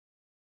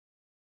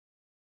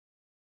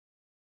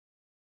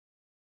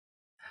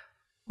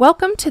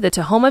Welcome to the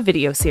TaHoma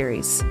video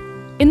series.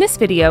 In this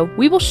video,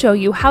 we will show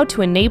you how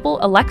to enable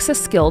Alexa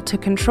skill to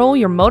control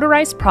your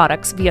motorized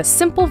products via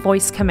simple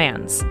voice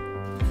commands.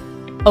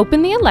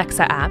 Open the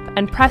Alexa app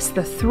and press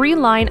the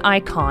three-line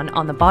icon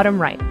on the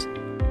bottom right.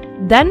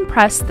 Then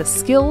press the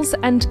Skills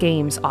and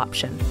Games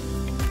option.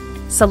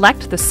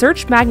 Select the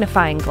search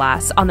magnifying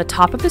glass on the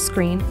top of the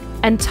screen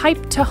and type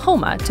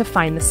TaHoma to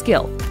find the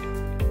skill.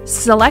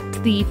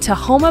 Select the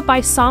TaHoma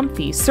by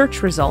Somfy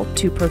search result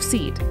to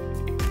proceed.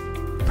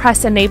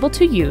 Press Enable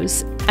to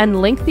Use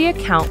and link the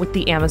account with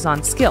the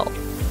Amazon skill.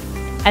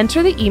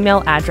 Enter the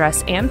email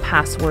address and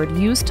password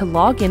used to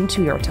log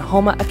into your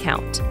TaHoma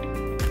account.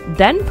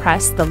 Then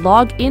press the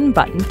Log In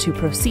button to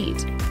proceed.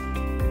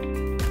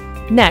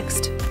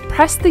 Next,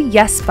 press the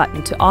Yes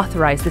button to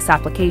authorize this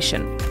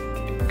application.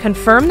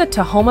 Confirm that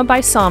TaHoma by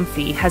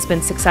Somfy has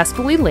been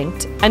successfully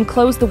linked and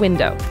close the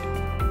window.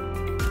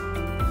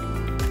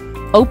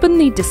 Open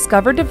the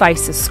Discover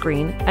Devices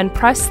screen and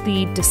press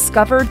the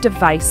Discover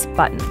Device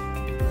button.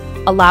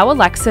 Allow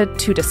Alexa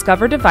to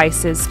discover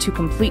devices to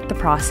complete the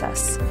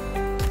process.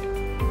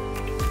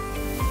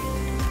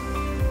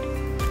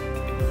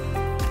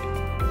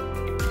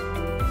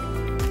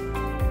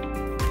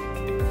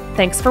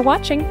 Thanks for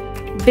watching.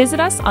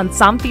 Visit us on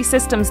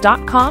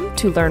somfysystems.com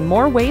to learn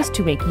more ways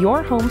to make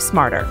your home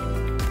smarter.